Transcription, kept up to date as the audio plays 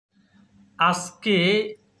আজকে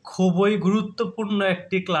খুবই গুরুত্বপূর্ণ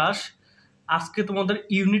একটি ক্লাস। আজকে তোমাদের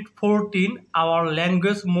ইউনিট 14 আওয়ার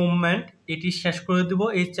ল্যাঙ্গুয়েজ মুভমেন্ট এটি শেষ করে দেব।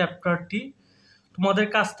 এই চ্যাপ্টারটি তোমাদের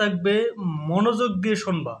কাছ থাকবে, মনোযোগ দিয়ে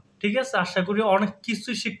শুনবা, ঠিক আছে? আশা করি অনেক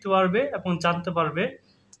কিছুই শিখতে পারবে এবং জানতে পারবে।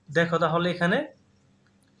 দেখো তাহলে এখানে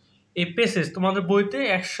এই পেসেজ তোমাদের বইতে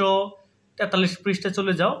 143 পৃষ্ঠা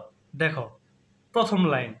চলে যাও। দেখো প্রথম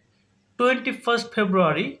line, 21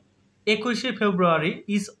 February 21শে February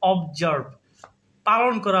is observe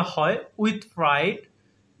পালন করা হয় উইথ প্রাইড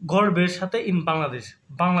গর্বের সাথে ইন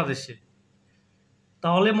বাংলাদেশে।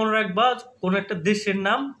 তাহলে মনে রাখবা, কোন একটা দেশের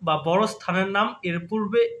নাম বা বড় স্থানের নাম এর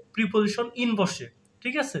পূর্বে প্রিপোজিশন ইন বসে,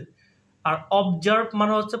 ঠিক আছে? আর অবজার্ভ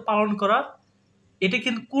মানে হচ্ছে পালন করা। এটা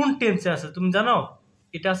কিন্তু কোন টেন্সে আছে তুমি জানো?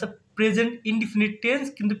 এটা আছে প্রেজেন্ট ইনডিফিনিট টেন্স,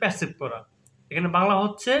 কিন্তু প্যাসিভ করা। এখানে বাংলা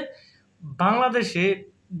হচ্ছে বাংলাদেশে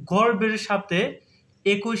গর্বের সাথে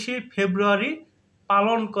 21শে ফেব্রুয়ারি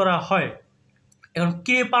পালন করা হয়। এখন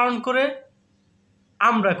কে পালন করে?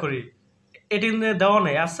 আমরা করি। এটি দেওয়া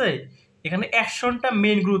নেই, আছে এখানে অ্যাকশনটা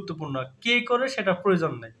মেইন গুরুত্বপূর্ণ, কে করে সেটা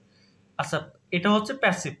প্রয়োজন নেই। আচ্ছা, এটা হচ্ছে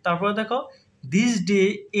প্যাসিভ। তারপরে দেখো দিস ডে,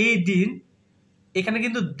 এই দিন। এখানে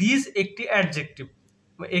কিন্তু দিস একটি অ্যাডজেক্টিভ,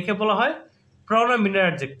 একে বলা হয় প্রোনামিনাল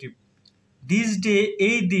অ্যাডজেক্টিভ। দিস ডে,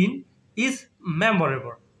 এই দিন, ইজ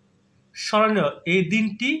মেমোরেবল, স্মরণীয়, এই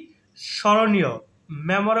দিনটি স্মরণীয়।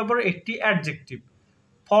 মেমোরেবল একটি adjective.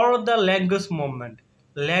 For the language movement,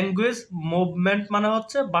 language movement মানে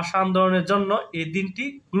হচ্ছে ভাষা আন্দোলনের জন্য এই দিনটি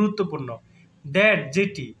গুরুত্বপূর্ণ। দ্যাট,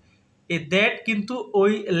 যেটি, এই দ্যাট কিন্তু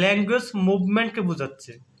ওই ল্যাঙ্গুয়েজ মুভমেন্টকে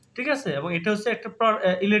বোঝাচ্ছে, ঠিক আছে? এবং এটা হচ্ছে একটা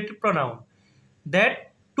elective pronoun. That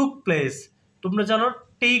took place, তোমরা জানো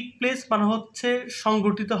টেক প্লেস মানে হচ্ছে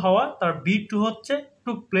সংগঠিত হওয়া, তার B2 হচ্ছে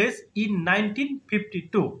টুক প্লেস ইন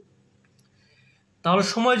 1952। তাহলে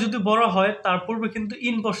সময় যদি বড় হয় তার পূর্বে কিন্তু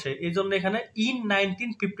ইন বসে, এই জন্য এখানে ইন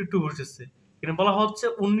 1952 বসেছে। এখানে বলা হচ্ছে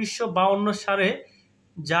 1952 সালে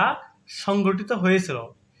যা সংগঠিত হয়েছিল।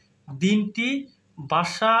 দিনটি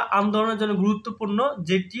ভাষা আন্দোলনের জন্য গুরুত্বপূর্ণ,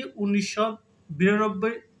 যেটি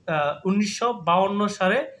 1952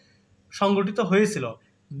 সালে সংগঠিত হয়েছিল।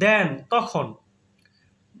 দেন, তখন।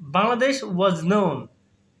 বাংলাদেশ ওয়াজ নোন,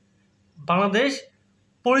 বাংলাদেশ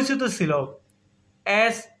পরিচিত ছিল।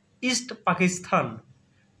 অ্যাজ ইস্ট পাকিস্তান,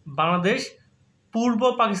 বাংলাদেশ পূর্ব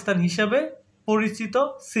পাকিস্তান হিসাবে পরিচিত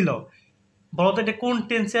ছিল। বলতো এটা কোন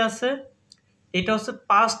টেন্সে আছে? এটা হচ্ছে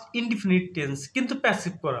পাস্ট ইনডিফিনিট টেন্স, কিন্তু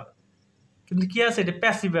প্যাসিভ করা। কিন্তু কি আছে? এটা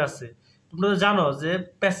প্যাসিভে আছে। তোমরা জানো যে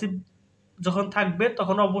প্যাসিভ যখন থাকবে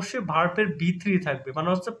তখন অবশ্যই ভার্বের B3 থাকবে, মানে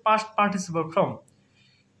হচ্ছে পাস্ট পার্টিসিপল ফর্ম।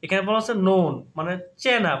 এখানে বলা হচ্ছে নোন মানে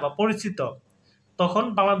চেনা বা পরিচিত, তখন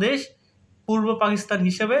বাংলাদেশ পূর্ব পাকিস্তান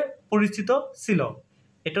হিসেবে পরিচিত ছিল।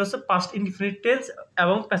 এটা হচ্ছে পাস্ট ইনডিফিনিট টেন্স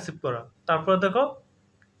এবং প্যাসিভ করা। তারপরে দেখো,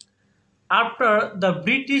 after the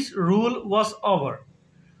British rule was over.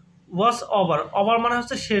 Was over, over মানে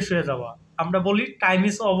হচ্ছে শেষ হয়ে যাওয়া। আমরা বলি টাইম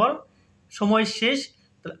ইজ ওভার, সময় শেষ।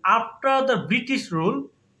 After the British rule,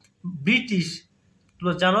 British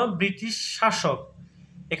তোমরা জানো ব্রিটিশ শাসক,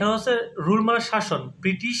 এখানে হচ্ছে রুল মানে শাসন,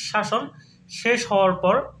 ব্রিটিশ শাসন শেষ হওয়ার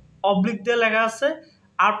পর অবলিক দিয়ে লেখা আছে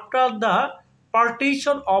আফটার দ্য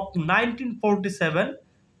পার্টিশন অফ 1947,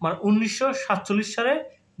 মানে 1947 সালে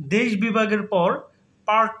দেশ বিভাগের পর।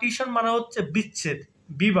 পার্টিশন মানে হচ্ছে বিচ্ছেদ,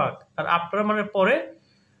 বিভাগ, আর আফটার মানে পরে।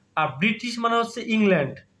 আর ব্রিটিশ মানে হচ্ছে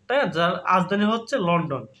ইংল্যান্ড, তাই না, যার রাজধানী হচ্ছে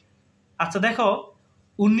লন্ডন। আচ্ছা দেখো,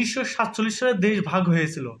 1947 সালে দেশ ভাগ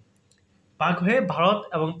হয়েছিল, ভাগ হয়ে ভারত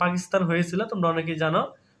এবং পাকিস্তান হয়েছিল। তোমরা অনেকেই জানো,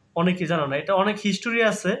 অনেকেই জানো না, এটা অনেক হিস্টোরি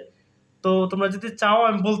আছে। তো তোমরা যদি চাও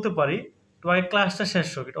আমি বলতে পারি, তোমাকে ক্লাসটা শেষ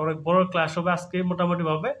হোক, এটা অনেক বড় ক্লাস হবে আজকে মোটামুটি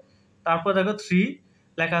ভাবে। তারপর দেখো 3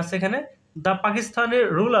 লেখা আছে এখানে, দ্য পাকিস্তানের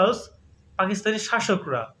রুলার্স, পাকিস্তানি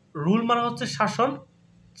শাসকরা। রুল মানে হচ্ছে শাসন,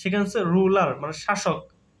 সেখানে হচ্ছে রুলার মানে শাসক।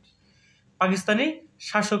 পাকিস্তানি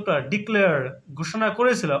শাসকরা ডিক্লেয়ার ঘোষণা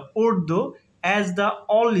করেছিল Urdu as the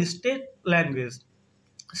only state language.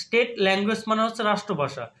 State language মানে হচ্ছে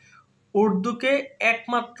রাষ্ট্রভাষা। উর্দুকে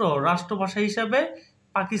একমাত্র রাষ্ট্রভাষা হিসাবে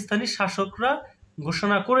পাকিস্তানি শাসকরা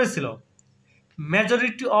ঘোষণা করেছিল।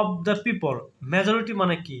 Majority of the people, majority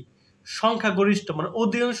মানে কি? সংখ্যাগরিষ্ঠ মানে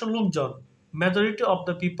অধিকাংশ লোকজন। মেজরিটি অফ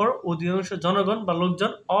দ্য পিপল, অধিকাংশ জনগণ বা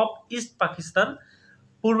লোকজন, অফ ইস্ট পাকিস্তান,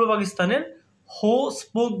 পূর্ব পাকিস্তানের, হো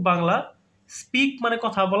স্পোক বাংলা। স্পিক মানে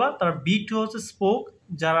কথা বলা, তার B2 হচ্ছে স্পোক,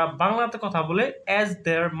 যারা বাংলাতে কথা বলে, অ্যাজ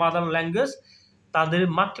দেয়ার মাদার ল্যাঙ্গুয়েজ, তাদের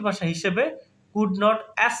মাতৃভাষা হিসেবে, কুড নট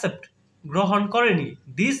অ্যাকসেপ্ট গ্রহণ করেনি,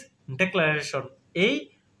 দিস ডিক্লারেশন এই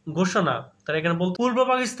ঘোষণা। তারা এখানে বলতে পূর্ব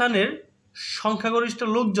পাকিস্তানের সংখ্যাগরিষ্ঠ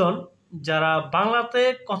লোকজন যারা বাংলাতে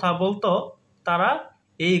কথা বলতো, তারা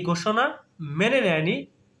এই ঘোষণা মেনে নেয়নি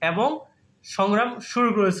এবং সংগ্রাম শুরু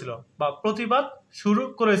করেছিল বা প্রতিবাদ শুরু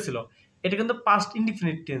করেছিল। এটা কিন্তু পাস্ট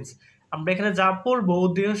ইনডিফিনিট টেন্স। আমরা এখানে যা পড়বো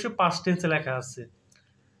অধিকাংশ পাস্ট টেন্সে লেখা আছে।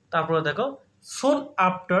 তারপরে দেখো সোন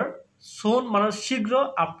আফটার, সোন মানে শীঘ্র,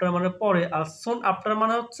 আফটার মানে পরে, আর সোন আফটার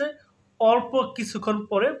মানে হচ্ছে অল্প কিছুক্ষণ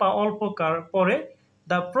পরে বা অল্প কার পরে।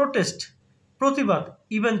 দ্য প্রোটেস্ট প্রতিবাদ,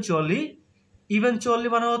 ইভেনচুয়ালি, ইভেনচুয়ালি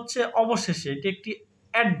মানে হচ্ছে অবশেষে, এটি একটি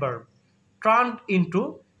adverb. Turned into,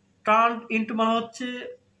 turned into মানে হচ্ছে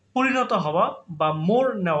পরিণত হওয়া বা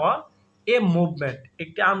মোড় নেওয়া। এ মুভমেন্ট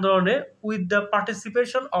একটি আন্দোলনে, with the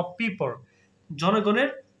participation of people জনগণের,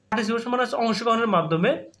 পার্টিসিপেশন মানে হচ্ছে অংশগ্রহণের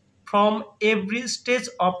মাধ্যমে, from every stage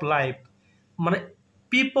of life মানে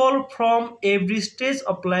people from every stage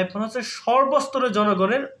of life মানে হচ্ছে সর্বস্তরের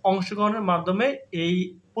জনগণের অংশগ্রহণের মাধ্যমে এই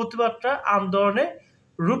প্রতিবাদটা আন্দোলনে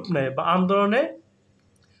রূপ নেয় বা আন্দোলনে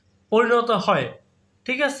পরিণত হয়।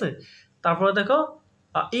 ঠিক আছে, তারপরে দেখো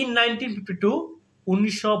ইন 1952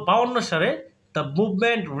 1952 সালে the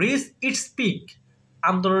movement rich it's pick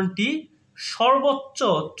আন্দোলনটি সর্বোচ্চ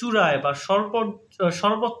চূড়ায় বা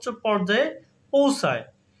সর্বোচ্চ পর্যায়ে পৌঁছায়।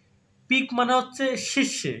 পিক মানে হচ্ছে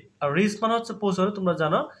শীর্ষে, আর রিচ মানে হচ্ছে পৌঁছানো, তোমরা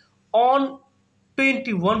জানো। On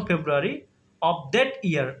 21 February of that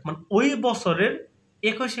year মানে ওই বছরের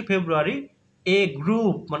 21 ফেব্রুয়ারি এ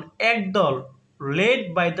গ্রুপ মানে একদল, লেড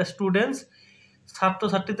বাই দ্য স্টুডেন্টস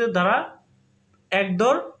ছাত্রছাত্রীদের দ্বারা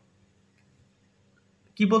একদল,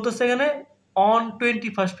 কি বলতেছে এখানে, on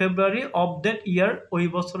 21 February of that year ওই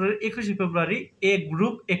বছরের 21 ফেব্রুয়ারি এ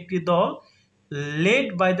গ্রুপ একটি দল, লেড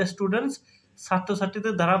বাই দ্য স্টুডেন্টস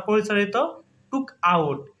ছাত্রছাত্রীদের দ্বারা পরিচালিত, টুক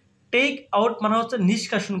আউট, টেক আউট মানে হচ্ছে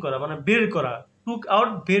নিষ্কাশন করা মানে বের করা, টুক আউট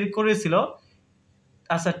বের করেছিল।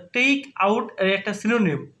 আচ্ছা, টেক আউট এর একটা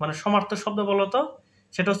সিনোনিম মানে সমার্থক শব্দ বলতো,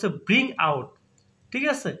 সেটা হচ্ছে ব্রিং আউট। ঠিক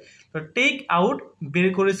আছে, তো টেক আউট বের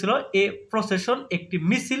করেছিল এ প্রসেশন একটি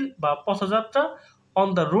মিছিল বা পথযাত্রা, on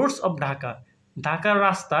the roads of Dhaka ঢাকার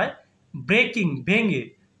রাস্তায়, ব্রেকিং ভেঙে,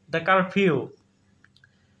 the curfew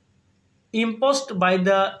imposed by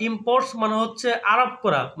the, impose মানে হচ্ছে আরোপ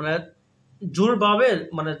করা মানে জোরভাবে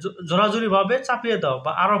মানে জোরাজুরিভাবে চাপিয়ে দেওয়া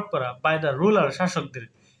বা আরোপ করা, বাই দ্য রুলার শাসকদের।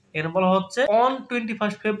 এখানে বলা হচ্ছে on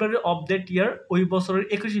 21 February of that year ওই বছরের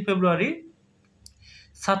 21 ফেব্রুয়ারি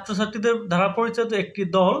ছাত্রছাত্রীদের দ্বারা পরিচালিত একটি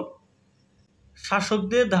দল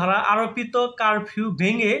শাসকদের দ্বারা আরোপিত কারফিউ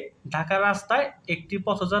ভেঙে ঢাকা রাস্তায় একটি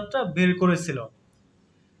পথযাত্রা বের করেছিল।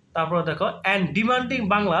 তারপরে দেখো অ্যান্ড ডিমান্ডিং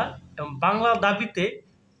বাংলা, বাংলা দাবিতে,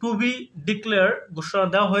 টু বি ডিক্লেয়ার ঘোষণা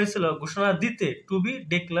দেওয়া হয়েছিল, ঘোষণা দিতে, টু বি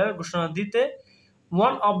ডিক্লেয়ার ঘোষণা দিতে,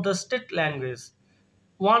 one of the state language,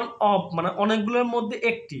 one of মানে অনেকগুলোর মধ্যে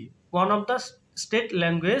একটি, one of the state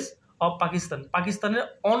language of Pakistan পাকিস্তানের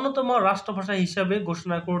অন্যতম রাষ্ট্রভাষা হিসাবে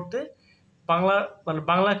ঘোষণা করতে, বাংলা মানে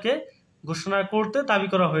বাংলাকে ঘোষণা করতে দাবি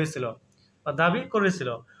করা হয়েছিল বা দাবি করেছিল।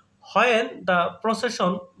 হোয়েন দ্য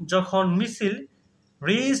প্রসেশন যখন মিছিল,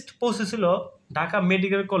 রিচড পৌঁছেছিল Dhaka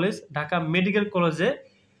medical college, Dhaka medical কলেজে,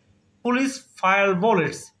 পুলিশ ফায়ার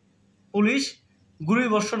বুলেটস পুলিশ গুলি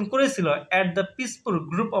বর্ষণ করেছিল, at the peaceful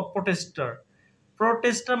group of protester,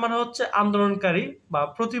 protester মানে হচ্ছে আন্দোলনকারী বা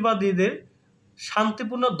প্রতিবাদীদের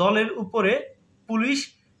শান্তিপূর্ণ দলের উপরে পুলিশ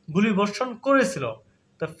গুলি বর্ষণ করেছিল।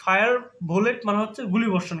 তো ফায়ার বুলেট মানে হচ্ছে গুলি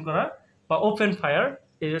বর্ষণ করা বা ওপেন ফায়ার,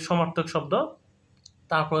 এর সমার্থক শব্দ।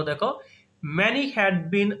 তারপরে দেখো ম্যানি হ্যাড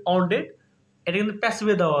বিন অন্ডেড, এটা কিন্তু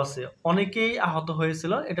প্যাসিভে দেওয়া আছে, অনেকেই আহত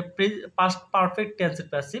হয়েছিল, এটা পাস্ট পারফেক্ট টেন্সের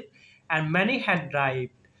passive. And many had died,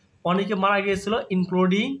 অনেকে মারা গিয়েছিল,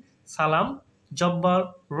 ইনক্লুডিং সালাম, জব্বার,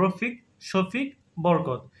 রফিক, শফিক,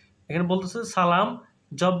 বরকত। এখানে বলতেছে সালাম,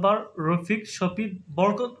 জব্বার, রফিক, শফিক,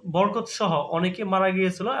 বরকত সহ অনেকে মারা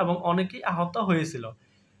গিয়েছিল এবং অনেকেই আহত হয়েছিল।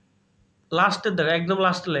 লাস্টের দেখো, একদম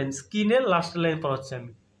লাস্টের লাইন, স্ক্রিনের লাস্টের লাইন পড়াচ্ছি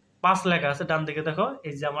আমি, 5 লেখা আছে ডান দিকে দেখো,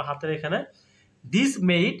 এই যে আমার হাতের এখানে, দিস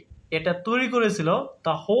মেড এটা তৈরি করেছিল,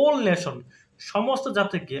 দ্য হোল নেশন সমস্ত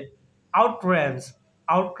জাতিকে, আউটরেন্স,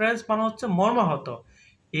 আউটরেন্স মানে হচ্ছে মর্মাহত,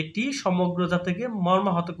 এটি সমগ্র জাতিকে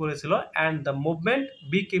মর্মাহত করেছিল। And the movement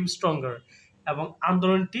became stronger এবং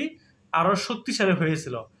আন্দোলনটি আরো শক্তিশালী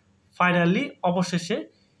হয়েছিল। ফাইনালি অবশেষে,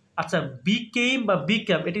 আচ্ছা বিকেম বা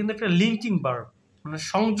বিক্যাম এটি কিন্তু একটা লিঙ্কিং ভার্ব মানে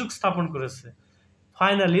সংযোগ স্থাপন করেছে।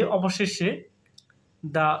 ফাইনালি অবশেষে,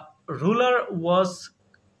 the ruler was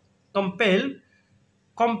compelled,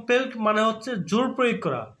 compelled মানে হচ্ছে জোর প্রয়োগ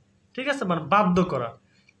করা, ঠিক আছে, মানে বাধ্য করা।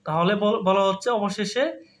 তাহলে বলা হচ্ছে অবশেষে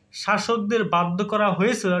শাসকদের বাধ্য করা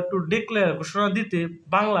হয়েছিল, টু ডিক্লেয়ার ঘোষণা দিতে,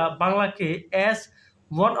 বাংলাকে as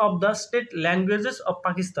one of the state languages of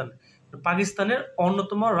Pakistan, পাকিস্তানের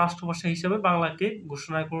অন্যতম রাষ্ট্রভাষা হিসেবে বাংলাকে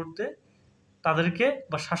ঘোষণা করতে তাদেরকে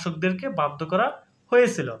বা শাসকদেরকে বাধ্য করা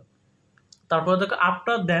হয়েছিল। তারপরে দেখো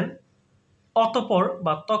আফটার দেন, অতঃপর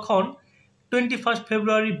বা তখন, 21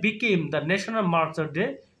 ফেব্রুয়ারি বিকেম দ্য ন্যাশনাল মার্চার ডে,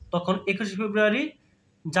 তখন 21 ফেব্রুয়ারি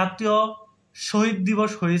জাতীয় শহীদ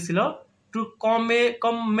দিবস হয়েছিল। টু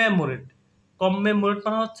কমেমোরেট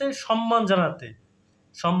মানে হচ্ছে সম্মান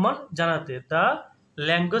জানাতে দ্য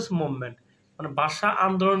ল্যাঙ্গুয়েজ মুভমেন্ট, মানে ভাষা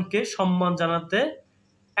আন্দোলনকে সম্মান জানাতে,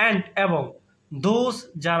 এবং দোজ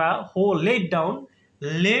যারা হো লেড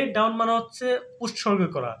ডাউন মানে হচ্ছে উৎসর্গ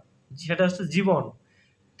করা, সেটা হচ্ছে জীবন,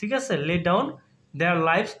 ঠিক আছে, লে ডাউন দেয়ার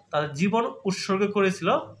লাইফ, তাদের জীবন উৎসর্গ করেছিল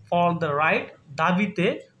ফর দ্য রাইট, দাবিতে,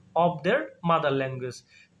 অফ দেয়ার মাদার ল্যাঙ্গুয়েজ,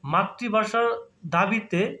 মাতৃভাষার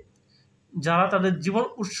দাবিতে যারা তাদের জীবন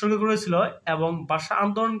উৎসর্গ করেছিল, এবং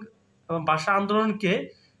ভাষা আন্দোলনকে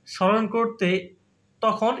স্মরণ করতে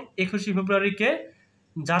তখন 21শে ফেব্রুয়ারিকে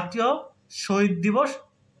জাতীয় শহীদ দিবস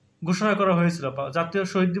ঘোষণা করা হয়েছিল, বা জাতীয়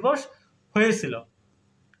শহীদ দিবস হয়েছিল।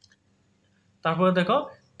 তারপরে দেখো,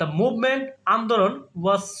 দ্য মুভমেন্ট আন্দোলন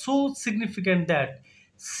ওয়াজ সো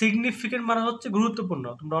সিগনিফিকেন্ট মানে হচ্ছে গুরুত্বপূর্ণ,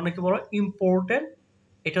 তোমরা অনেকে বলো ইম্পর্টেন্ট,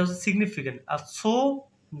 এটা হচ্ছে সিগনিফিকেন্ট, আর সো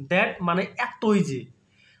দ্যাট মানে এতই যে,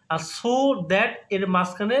 আর সো দ্যাট এর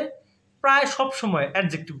মাঝখানে প্রায় সব সময়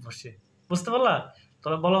অ্যাডজেক্টিভ বসে, বুঝতে পারলা?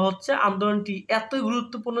 তবে বলা হচ্ছে আন্দোলনটি এতই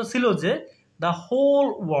গুরুত্বপূর্ণ ছিল যে দ্য হোল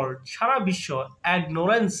ওয়ার্ল্ড, সারা বিশ্ব,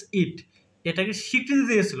 অ্যাকনোলেন্স ইট, এটাকে স্বীকৃতি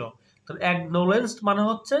দিয়েছিল। তো অ্যাকনোলেন্স মানে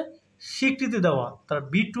হচ্ছে স্বীকৃতি দেওয়া, তার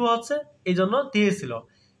B2 আছে, এই জন্য দিয়েছিল।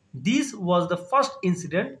 This was the first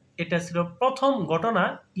incident, এটা ছিল প্রথম ঘটনা,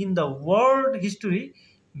 ইন দ্য ওয়ার্ল্ড হিস্টোরি,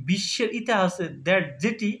 বিশ্বের ইতিহাসে, দ্যাট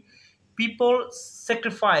যেটি পিপল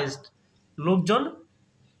স্যাক্রিফাইসড, লোকজন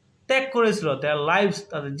ত্যাগ করেছিল, দেয়ার লাইভস,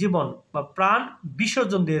 তাদের জীবন বা প্রাণ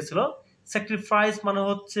বিসর্জন দিয়েছিল। স্যাক্রিফাইস মানে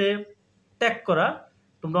হচ্ছে ত্যাগ করা,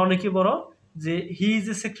 তোমরা অনেকে বলো যে he is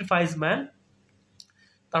a sacrifice man.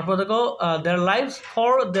 তারপর দেখো, their lives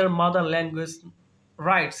for their mother language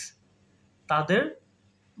rights, তাদের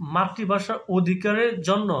মাতৃভাষার অধিকারের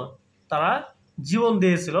জন্য তারা জীবন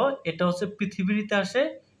দিয়েছিল, এটা হচ্ছে পৃথিবীর ইতিহাসে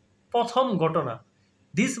প্রথম ঘটনা।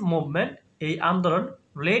 দিস মুভমেন্ট, এই আন্দোলন,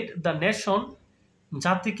 লেড দ্য নেশন,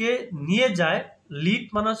 জাতিকে নিয়ে যায়, লিড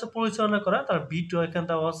মানে হচ্ছে পরিচালনা করা, তার B2 এখানে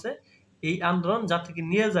দেওয়া আছে, এই আন্দোলন জাতিকে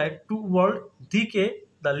নিয়ে যায় টু ওয়ার্ল্ড, দিকে,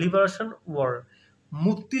 দ্য লিবারেশন ওয়ার,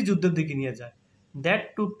 মুক্তিযুদ্ধের দিকে নিয়ে যায়, দ্যাট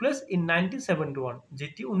টুক প্লেস ইন 1971,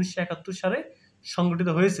 যেটি 1971 সালে সংগঠিত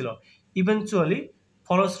হয়েছিল। ইভেনচুয়ালি,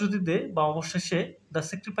 ফলশ্রুতিতে বা অবশেষে, the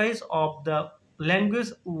sacrifice of the language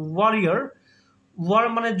war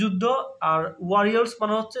মানে যুদ্ধ, আর ওয়ারিয়ার্স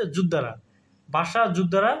মানে হচ্ছে যোদ্ধারা, ভাষা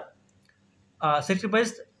যোদ্ধারা, স্যাক্রিফাইস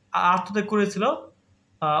আত্মত্যাগ করেছিল,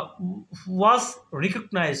 ওয়াজ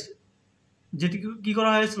রিকগনাইজড, যেটি কি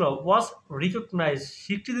করা হয়েছিল, ওয়াজ রিকগনাইজড,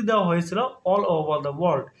 স্বীকৃতি দেওয়া হয়েছিল, অল ওভার দ্য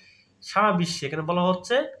ওয়ার্ল্ড, সারা বিশ্বে। এখানে বলা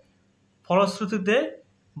হচ্ছে ফলশ্রুতিতে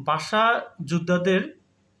ভাষা যোদ্ধাদের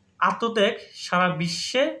আত্মত্যাগ সারা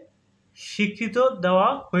বিশ্বে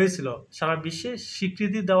সারা বিশ্বে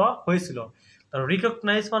স্বীকৃতি দেওয়া হয়েছিল।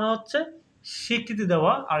 রিকগনাইজ মানে হচ্ছে স্বীকৃতি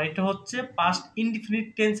দেওয়া, আর এটা হচ্ছে পাস্ট ইনডিফিনিট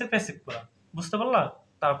টেন্সে প্যাসিভ করা, বুঝতে পারলা?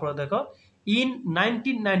 তারপরে দেখো, ইন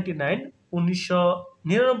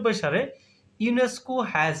 1999 সালে ইউনেস্কো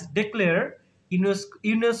হ্যাজ ডিক্লেয়ার,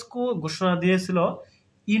 ইউনেস্কো ঘোষণা দিয়েছিল,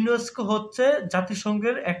 ইউনেস্কো হচ্ছে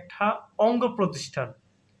জাতিসংঘের একটা অঙ্গ প্রতিষ্ঠান।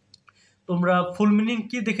 তোমরা ফুল মিনিং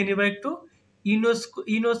কি দেখে নিবা একটু।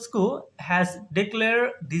 UNESCO has declare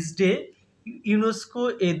this day, UNESCO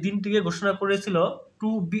এই দিনটিকে ঘোষণা করেছিল, টু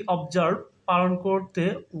বি অবজার্ভ, পালন করতে,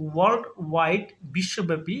 ওয়ার্ল্ড ওয়াইড,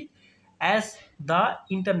 বিশ্বব্যাপী, as the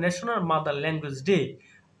international mother language day,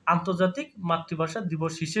 আন্তর্জাতিক মাতৃভাষা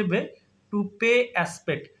দিবস হিসেবে, টু পে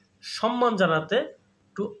অ্যাসপেক্ট, সম্মান জানাতে,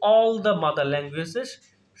 to all the mother languages,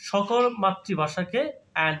 সকল মাতৃভাষাকে,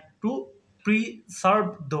 অ্যান্ড টু প্রিসার্ভ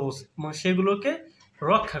দোজ, সেগুলোকে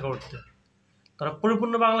রক্ষা করতে। তারা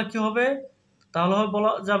পরিপূর্ণ বাংলা কি হবে? তাহলে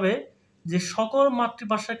বলা যাবে যে সকল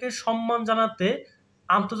মাতৃভাষাকে সম্মান জানাতে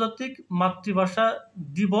আন্তর্জাতিক মাতৃভাষা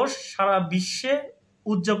দিবস সারা বিশ্বে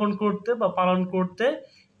উদযাপন করতে বা পালন করতে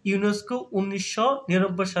ইউনেস্কো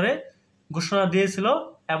 1999 সালে ঘোষণা দিয়েছিল,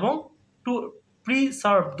 এবং টু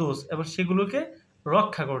প্রিসার্ভ দোজ, এবং সেগুলোকে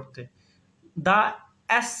রক্ষা করতে। The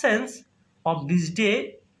essence of this day,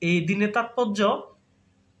 এই দিনের তাৎপর্য,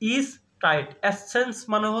 ইজ টাইট, এসেন্স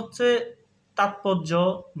মানে হচ্ছে তাৎপর্য,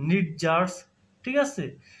 নির্যাস, ঠিক আছে।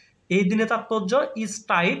 এই দিনে তাৎপর্য, ইজ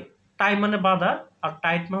টাইট, টাই মানে বাধা, আর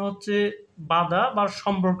টাইট মানে হচ্ছে বাধা বা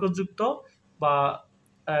সম্পর্কযুক্ত, বা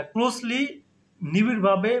ক্লোজলি,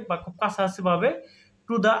 নিবিড়ভাবে বা খুব কাছাকাছি ভাবে,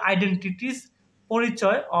 টু দ্য আইডেন্টিটিস,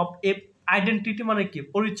 পরিচয়, অফ আইডেন্টিটি মানে কি,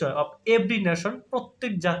 পরিচয়, অফ এভরি নেশন,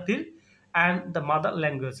 প্রত্যেক জাতির, অ্যান্ড দ্য মাদার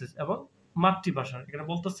ল্যাঙ্গুয়েজেস, এবং মাতৃভাষা। এখানে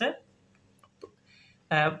বলতেছে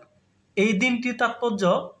এই দিনটির তাৎপর্য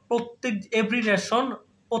প্রত্যেক এভরি নেশন,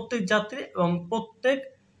 প্রত্যেক জাতির এবং প্রত্যেক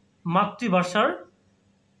মাতৃভাষার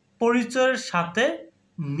পরিচয়ের সাথে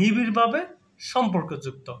নিবিড়ভাবে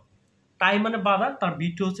সম্পর্কযুক্ত, টাই মানে বাঁধা, তার বি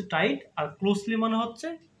টু হচ্ছে টাইট, আর ক্লোজলি মানে হচ্ছে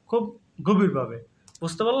খুব গভীরভাবে।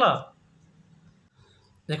 বুঝতে পারলা?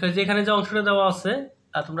 দেখো যে এখানে যে অংশটা দেওয়া আছে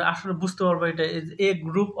তোমরা আসলে বুঝতে পারবে এটা এ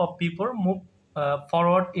group of people move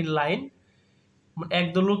forward in line,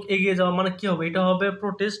 একদল লোক এগিয়ে যাওয়া মানে কি হবে, এটা হবে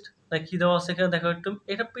প্রোটেস্ট না কি দেওয়া আছে এখানে দেখো একটু,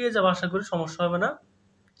 এটা পেয়ে যাবো আশা করি, সমস্যা হবে না।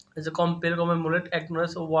 এই যে কম্পেয়ার, কমেমোরেট,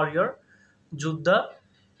 অ্যাকনোলেজ, ওয়ারিয়র, যোদ্ধা,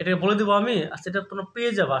 এটাকে বলে দেবো আমি। আচ্ছা এটা তোমরা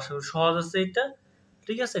পেয়ে যাবো আশা করি, সহজ আছে এটা,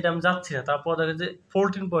 ঠিক আছে, এটা আমি যাচ্ছি না। তারপর দেখো যে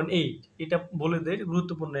 14.8, এটা বলে দেয়,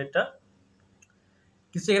 গুরুত্বপূর্ণ এটা।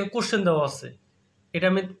 কিছু এখানে কোশ্চেন দেওয়া আছে, এটা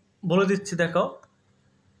আমি বলে দিচ্ছি। দেখো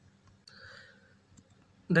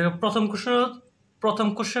দেখো প্রথম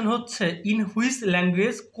কোশ্চেন হচ্ছে ইন হুইচ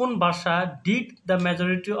ল্যাঙ্গুয়েজ, কোন ভাষা, did the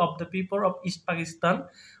majority of the people of east Pakistan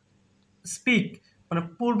speak, মানে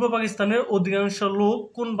পূর্ব পাকিস্তানের অধিকাংশ লোক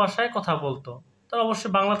কোন ভাষায় কথা বলতো। তারা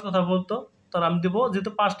অবশ্যই বাংলাতে কথা বলতো। তাহলে আমি দেবো,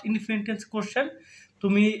 যেহেতু পাস্ট ইনডিফিনিট টেন্স কোশ্চেন,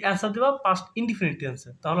 তুমি অ্যান্সার দেবা পাস্ট ইনডিফিনিট টেন্সে,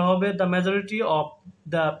 তাহলে হবে the majority of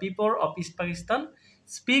the people of east Pakistan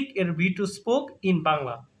speak, এর B two spoke in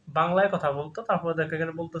Bangla, বাংলায় কথা বলতো। তারপরে দেখো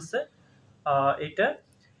এখানে বলতেছে এটা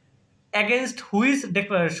এগেনস্ট হুইচ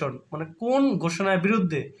ডেক্লারেশন, মানে কোন ঘোষণার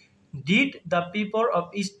বিরুদ্ধে, did the people of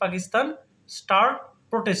east Pakistan start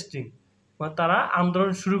protesting, মানে তারা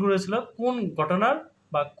আন্দোলন শুরু করেছিল কোন ঘটনার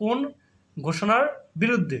বা কোন ঘোষণার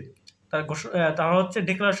বিরুদ্ধে। তার হচ্ছে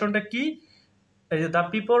ডেক্লারেশনটা কি, এই যে the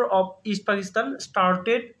people of east Pakistan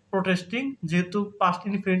started protesting, যেহেতু পাস্ট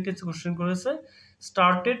ইনডিফিনিট টেন্স কোশ্চেন করেছে,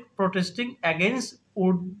 started protesting against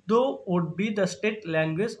Urdu would be the state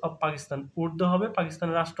language of Pakistan, Urdu হবে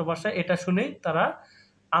পাকিস্তানের রাষ্ট্রভাষা, এটা শুনেই তারা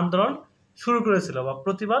আন্দোলন শুরু করেছিল বা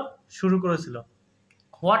প্রতিবাদ শুরু করেছিল।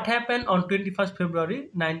 হোয়াট হ্যাপেন অন 21 ফেব্রুয়ারি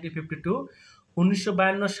 1952,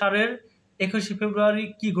 1952 সালের 21 ফেব্রুয়ারি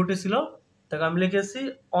কি ঘটেছিল। তাকে আমি লিখেছি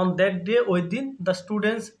অন দ্যাট ডে, ওই দিন the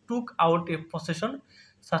students took out A procession,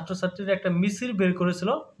 ছাত্রছাত্রীরা একটা মিছিল বের করেছিল,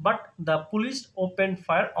 but the police open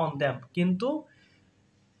fire on them, কিন্তু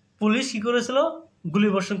পুলিশ কি করেছিল, গুলি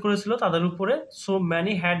বর্ষণ করেছিল তাদের উপরে। সো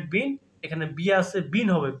ম্যানি হ্যাড বিন, এখানে বি আছে, বিন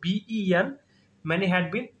হবে BEN, many had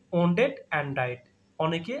been wounded and died,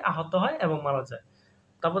 অনেকে আহত হয় এবং মারা যায়।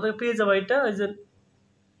 তারপর থেকে পেয়ে যাবো এটা, ওই যে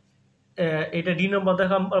এটা ডি নম্বর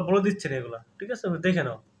দেখো, আমরা বলে দিচ্ছি না এগুলা, ঠিক আছে, দেখে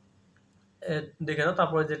নাও দেখে নাও,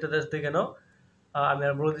 তারপরে যেটা দেখে নাও, আমি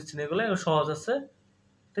আর বলে দিচ্ছি না, এগুলো সহজ আছে,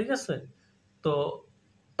 ঠিক আছে। তো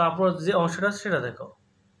তারপর যে অংশটা সেটা দেখো।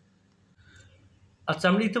 আচ্ছা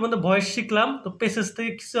আমরা ইতিমধ্যে ভয়েস শিখলাম, তো প্যাসেজ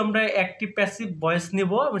থেকে কিছু আমরা অ্যাক্টিভ প্যাসিভ ভয়েস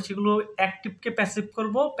নিব এবং সেগুলো অ্যাক্টিভকে প্যাসিভ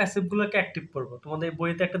করব, প্যাসিভগুলোকে অ্যাক্টিভ করব। তোমাদের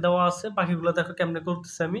বইতে একটা দেওয়া আছে, বাকিগুলো দেখো কেমনে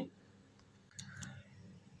করতেছি আমি।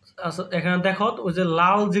 আচ্ছা এখানে দেখো ওই যে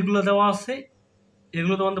লাল যেগুলো দেওয়া আছে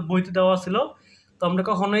এগুলো তোমাদের বইতে দেওয়া ছিল। তো আমরা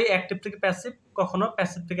কখনোই অ্যাক্টিভ থেকে প্যাসিভ, কখনো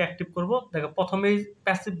প্যাসিভ থেকে অ্যাক্টিভ করব। দেখো প্রথমেই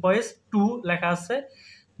প্যাসিভ ভয়েস টু লেখা আছে,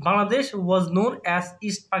 Bangladesh was known as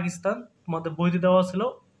east Pakistan, তোমাদের বইতে দেওয়া ছিল,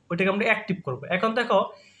 ওইটাকে আমরা অ্যাক্টিভ করব। এখন দেখো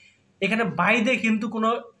এখানে বাইরে কিন্তু কোনো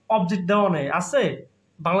অবজেক্ট দেওয়া নেই, আছে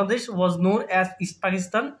Bangladesh was known as east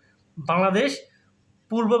Pakistan, Bangladesh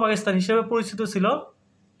পূর্ব পাকিস্তান হিসেবে পরিচিত ছিল,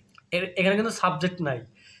 এখানে কিন্তু সাবজেক্ট নাই।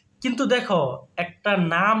 কিন্তু দেখো একটা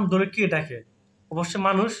নাম ধরে কে ডাকে, অবশ্যই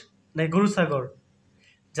মানুষ, নাই গরু ছাগল,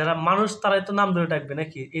 যারা মানুষ তারাই তো নাম ধরে ডাকবে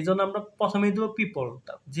নাকি, এই জন্য আমরা প্রথমেই দেবো পিপল,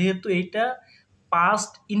 যেহেতু এইটা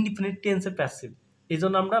পাস্ট ইনডিফিনিট টেন্সের প্যাসিভ, এই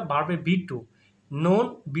জন্য আমরা ভার্বে B two, known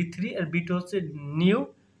B three, আর বি টু হচ্ছে নিউ,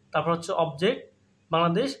 তারপর হচ্ছে object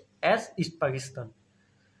Bangladesh as east Pakistan.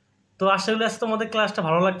 তো আশা করি আজকে তোমাদের ক্লাসটা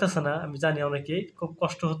ভালো লাগতেছে না, আমি জানি অনেকেই খুব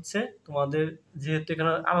কষ্ট হচ্ছে তোমাদের, যেহেতু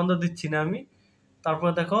এখানে আনন্দ দিচ্ছি না আমি।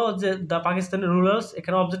 তারপরে দেখো যে দ্য পাকিস্তানি রুলার্স,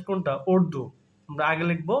 এখানে অবজেক্ট কোনটা, উর্দু, আমরা আগে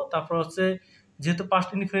লিখবো। তারপর হচ্ছে যেহেতু পাস্ট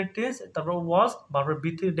ইনডিফিনিট টেন্স, তারপর ওয়াজ, তারপর বি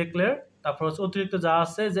থ্রি ডিক্লেয়ার, তারপর হচ্ছে অতিরিক্ত যা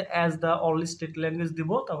আছে যে as the only state language দিব,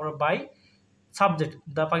 তারপর by subject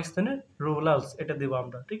the Pakistani rulers, এটা দিব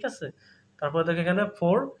আমরা, ঠিক আছে। তারপরে দেখো এখানে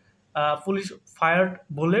ফোর পুলিশ ফায়ার্ড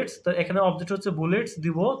বুলেটস, তো এখানে অবজেক্ট হচ্ছে বুলেটস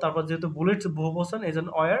দিব, তারপর যেহেতু বুলেটস বহুবচন এই জন্য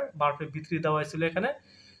ওয়ার, ভার্বে বি থ্রি দেওয়া হয়েছিল এখানে।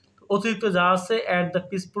 অতিরিক্ত যা আছে at the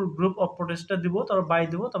peaceful group of protester দিব, তারপর বাই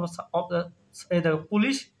দিব, তারপর এই দেখো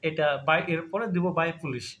পুলিশ, এটা বাই এর পরে দিব বাই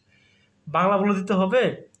পুলিশ। বাংলা বলে দিতে হবে,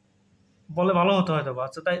 বলে ভালো হতে হয়তো।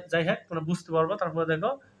 আচ্ছা তাই যাই হোক তোমরা বুঝতে পারবো। তারপরে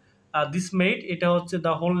দেখো দিস মেড, এটা হচ্ছে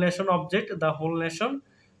the whole nation object, the whole nation,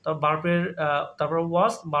 তারপর ভার্বের তারপর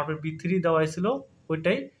ওয়াজ, ভার্বের বি থ্রি দেওয়া হয়েছিল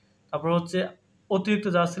ওইটাই, তারপর হচ্ছে অতিরিক্ত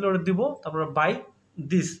যা ছিল ওটা দিব, তারপর বাই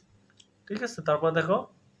দিস, ঠিক আছে। তারপর দেখো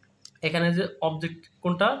এখানে যে অবজেক্ট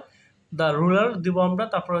কোনটা, দ্য রুলার দিব আমরা,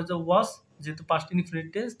 তারপর হচ্ছে ওয়াজ যেহেতু পাস্ট ইনডিফিনিট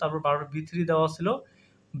টেন্স, তারপর ভার্ব বি থ্রি দেওয়া ছিল,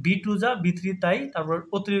 বি টু যা বি থ্রি তাই, তারপর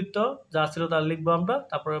অতিরিক্ত যা ছিল তা লিখবো আমরা।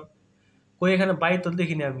 তারপরে কই এখানে বাই তো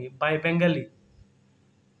দেখিনি আমি, বাই বেঙ্গালি,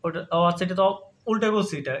 ওটা ও আচ্ছা এটা তো উল্টা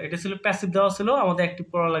করছি, এটা ছিল প্যাসিভ দেওয়া ছিল, আমাদের অ্যাক্টিভ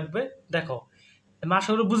করা লাগবে। দেখো আশা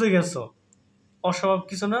করি বুঝে গেছো, অস্বভাব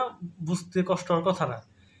কিছু না, বুঝতে কষ্ট হওয়ার কথা না।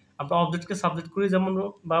 আমরা অবজেক্টকে সাবজেক্ট করি যেমন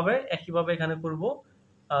ভাবে, একইভাবে এখানে করব।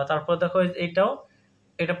 তারপর দেখো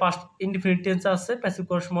এটা পাস্ট ইনডিফিনিট টেন্সে আছে, প্যাসিভ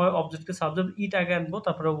করার সময় অবজেক্টকে সাবজেক্ট ইট আগে আনবো,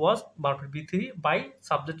 তারপরে ওয়াজ ভার্ব বি3 বাই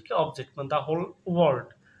সাবজেক্টকে অবজেক্ট, মানে দ্য হোল ওয়ার্ল্ড।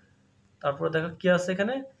 তারপরে দেখো কি আছে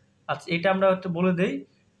এখানে। আচ্ছা এটা আমরা একটু বলে দেই,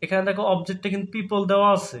 এখানে দেখো অবজেক্টটা কিন্তু পিপল দেওয়া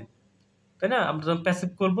আছে, তাই না? আমরা যখন প্যাসিভ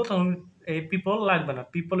করবো তখন এই পিপল লাগবে না,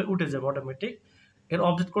 পিপলে উঠে যাবে অটোমেটিক। এর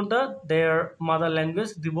অবজেক্ট কোনটা, দেয়ার মাদার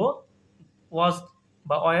ল্যাঙ্গুয়েজ দিব ওয়াজ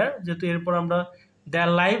বা ওয়ার, যেহেতু এরপর আমরা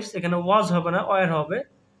দেয়ার লাইভস, এখানে ওয়াজ হবে না ওয়ার হবে,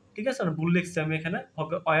 ঠিক আছে না? ভুল লিখছি আমি, এখানে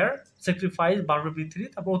হবে ওয়ার, স্যাক্রিফাইস ভার্ব বি3,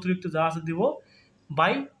 তারপর অতিরিক্ত যা আছে দিব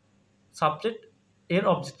বাই সাবজেক্ট এর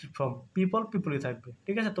অবজেক্টিভ ফর্ম পিপলই থাকবে,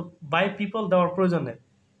 ঠিক আছে? তো বাই পিপল দেওয়ার প্রয়োজন নেই,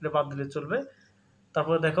 এটা বাদ দিলে চলবে।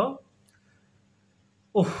 তারপরে দেখো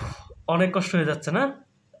অনেক কষ্ট হয়ে যাচ্ছে না?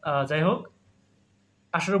 যাই হোক,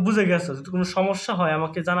 আসলে বুঝে গেছো, যদি কোনো সমস্যা হয়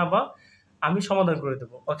আমাকে জানাবা, আমি সমাধান করে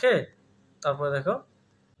দেবো, ওকে? তারপরে দেখো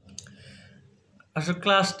আসলে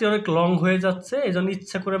ক্লাসটি অনেক লং হয়ে যাচ্ছে, এই জন্য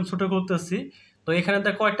ইচ্ছা করে আমি ছোট করতেছি। তো এখানে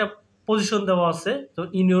দেখো একটা পজিশন দেওয়া আছে, তো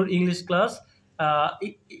in your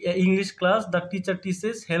English class the teacher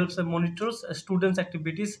teaches helps and monitors students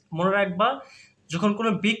activities. মনে রাখবা, যখন কোনো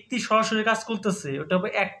ব্যক্তি সরাসরি কাজ করতেছে ওটা হবে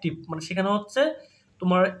অ্যাক্টিভ, মানে সেখানে হচ্ছে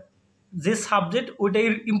তোমার যে সাবজেক্ট ওইটাই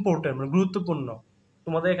ইম্পর্টেন্ট, মানে গুরুত্বপূর্ণ।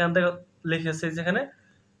 তোমাদের এখান থেকে লিখেছে যেখানে,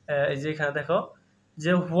 এই যে এখানে দেখো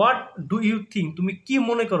যে হোয়াট ডু ইউ থিঙ্ক, তুমি কি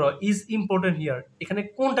মনে করো, ইজ ইম্পর্টেন্ট হিয়ার, এখানে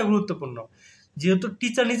কোনটা গুরুত্বপূর্ণ। যেহেতু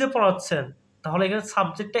টিচার নিজে পড়াচ্ছেন তাহলে এখানে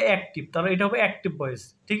সাবজেক্টটা অ্যাক্টিভ, তাহলে এটা হবে অ্যাক্টিভ ভয়েস,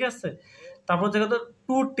 ঠিক আছে? তারপর দেখো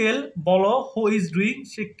টু টেল, বলো হু ইজ ডুইং,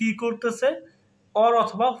 সে কি করতেছে, অর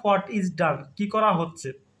অথবা হোয়াট ইজ ডান, কি করা হচ্ছে,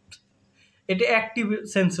 এটা অ্যাক্টিভ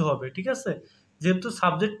সেন্সে হবে, ঠিক আছে? যেহেতু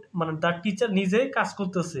সাবজেক্ট মানে তার টিচার নিজেই কাজ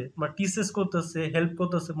করতেছে, মানে টিচেস করতেছে, হেল্প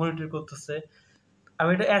করতেছে, মনিটর করতেছে। আমি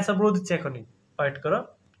এটা অ্যান্সার বলে দিচ্ছি এখনই, ওয়েট করো।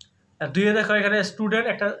 দুইয়ে দেখো এখানে স্টুডেন্ট,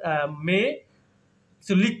 একটা মেয়ে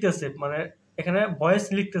কিছু লিখতেছে, মানে এখানে ভয়েস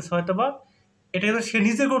লিখতেছে হয়তো বা, এটা কিন্তু সে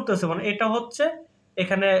নিজে করতেছে, মানে এটা হচ্ছে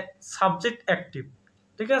এখানে সাবজেক্ট অ্যাক্টিভ,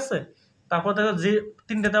 ঠিক আছে? তারপর দেখো যে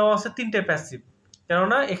তিনটে দেওয়া আছে, তিনটে প্যাসিভ,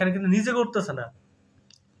 কেননা এখানে কিন্তু নিজে করতেছে না,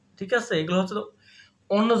 ঠিক আছে? এগুলো হচ্ছে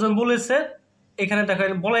অন্যজন বলেছে। এখানে দেখো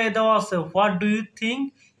বলে দেওয়া আছে what do you think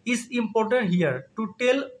is important here, to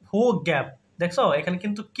tell who gap, দেখছো এখানে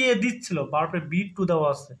কিন্তু কে দিচ্ছিল, বারবার বি2 দেওয়া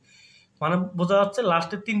আছে, মানে বোঝা যাচ্ছে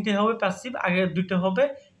লাস্টে তিনটে হবে প্যাসিভ, আগে দুইটা হবে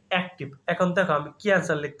অ্যাক্টিভ। এখন দেখো আমি কি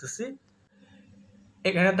অ্যান্সার লিখতেছি।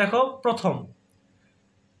 এখানে দেখো প্রথম,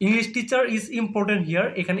 English teacher is important here,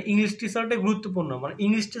 এখানে ইংলিশ টিচারটা গুরুত্বপূর্ণ, মানে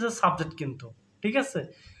ইংলিশ টিচার সাবজেক্ট কিন্তু, ঠিক আছে?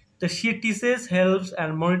 তো C teaches helps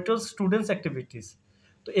and monitors students activities,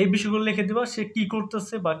 তো এই বিষয়গুলো লিখে দিবা, সে কি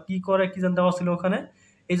করতেছে বা কি করে কি জানতে দেওয়া ছিল ওখানে,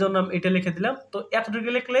 এই জন্য আমি এটা লিখে দিলাম। তো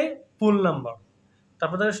এতটুকু লিখলে ফুল নাম্বার।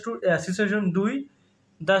 তারপর situation 2,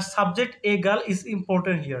 the subject a girl is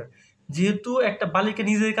important here, যেহেতু একটা বালিকা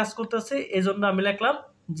নিজেই কাজ করতেছে এই জন্য আমি লিখলাম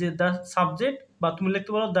যে দ্য সাবজেক্ট, বা তুমি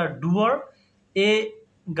লিখতে পারো দ্য ডুয়ার এ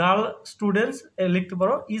গার্ল স্টুডেন্টস লিখতে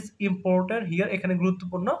পারো, ইজ ইম্পর্টেন্ট হিয়ার, এখানে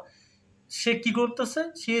গুরুত্বপূর্ণ। সে কি করতেছে,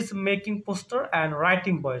 she is making poster and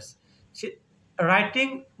writing voice, say writing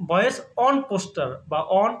voice on poster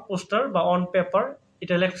বা অন পেপার,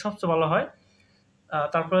 এটা লেখা সবচেয়ে ভালো হয়।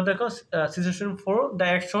 তারপরে দেখো situation 4, the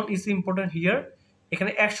action is important here,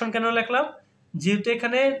 এখানে অ্যাকশন কেন লিখলাম, যেহেতু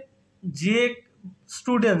এখানে যে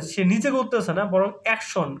স্টুডেন্ট সে নিজে করতেছে না, বরং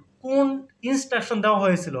অ্যাকশন কোন ইনস্ট্রাকশন দেওয়া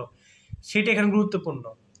হয়েছিল সেটা এখানে গুরুত্বপূর্ণ,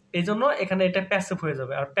 এই জন্য এখানে এটা প্যাসিভ হয়ে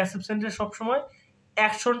যাবে। আর প্যাসিভ সেন্টেন্স সবসময়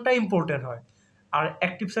অ্যাকশনটা ইম্পর্টেন্ট হয়, আর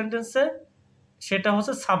অ্যাক্টিভ সেন্টেন্সে সেটা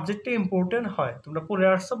হচ্ছে সাবজেক্টে ইম্পর্টেন্ট হয়। তোমরা পড়ে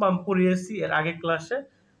আসছো বা আমি পড়িয়েছি এর আগের ক্লাসে,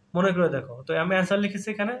 মনে করে দেখো। তো আমি অ্যান্সার লিখেছি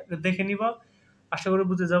এখানে, দেখে নিবা, আশা করি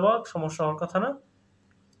বুঝে যাবো, সমস্যা হওয়ার কথা না।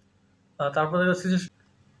 তারপর দেখো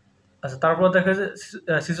তারপর দেখা যায়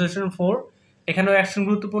সিচুয়েশন 4, এখানেও অ্যাকশন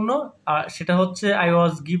গুরুত্বপূর্ণ, আর সেটা হচ্ছে I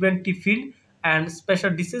was given tiffin and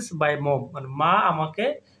special dishes by মম, মানে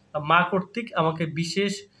মা কর্তৃক আমাকে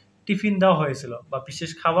বিশেষ টিফিন দেওয়া হয়েছিল বা বিশেষ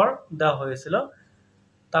খাবার দেওয়া হয়েছিল।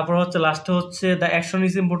 তারপর হচ্ছে লাস্টে হচ্ছে the action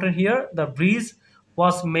is important here, the bridge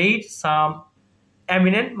was made some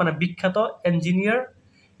eminent, মানে বিখ্যাত ইঞ্জিনিয়ার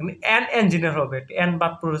হবে, অ্যান্ড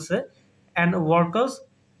বাদ পড়েছে, অ্যান্ড ওয়ার্কার্স,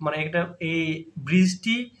 মানে একটা এই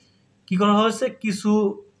ব্রিজটি কি করা হয়েছে, কিছু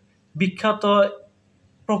বিখ্যাত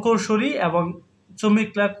প্রকৌশলী এবং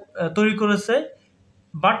শ্রমিকরা তৈরি করেছে,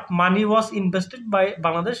 but money was invested by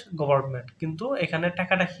Bangladesh government, কিন্তু এখানে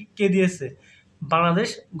টাকাটা কে দিয়েছে, বাংলাদেশ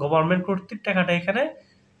গভর্নমেন্ট কর্তৃক টাকাটা এখানে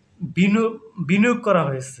বিনিয়োগ করা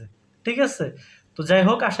হয়েছে, ঠিক আছে? তো যাই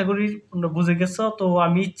হোক, আশা করি তোমরা বুঝে গেছো। তো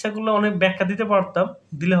আমি ইচ্ছা করলে অনেক ব্যাখ্যা দিতে পারতাম,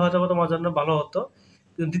 দিলে হয়তো তোমার জন্য ভালো হতো,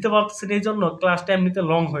 কিন্তু দিতে পারতেছি না। এই জন্য ক্লাসটা এমনিতে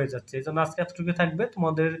লং হয়ে যাচ্ছে। এই জন্য আজকে এতটুকু থাকবে।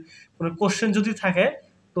 তোমাদের কোনো কোশ্চেন যদি থাকে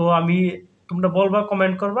তো তোমরা বলবা,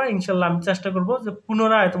 কমেন্ট করবা, ইনশাল্লাহ আমি চেষ্টা করবো যে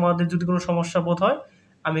পুনরায় তোমাদের যদি কোনো সমস্যা বোধ হয়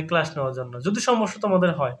আমি ক্লাস নেওয়ার জন্য। যদি সমস্যা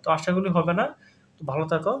তোমাদের হয়, তো আশা করি হবে না। তো ভালো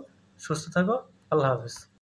থাকো, সুস্থ থাকো, আল্লাহ হাফেজ।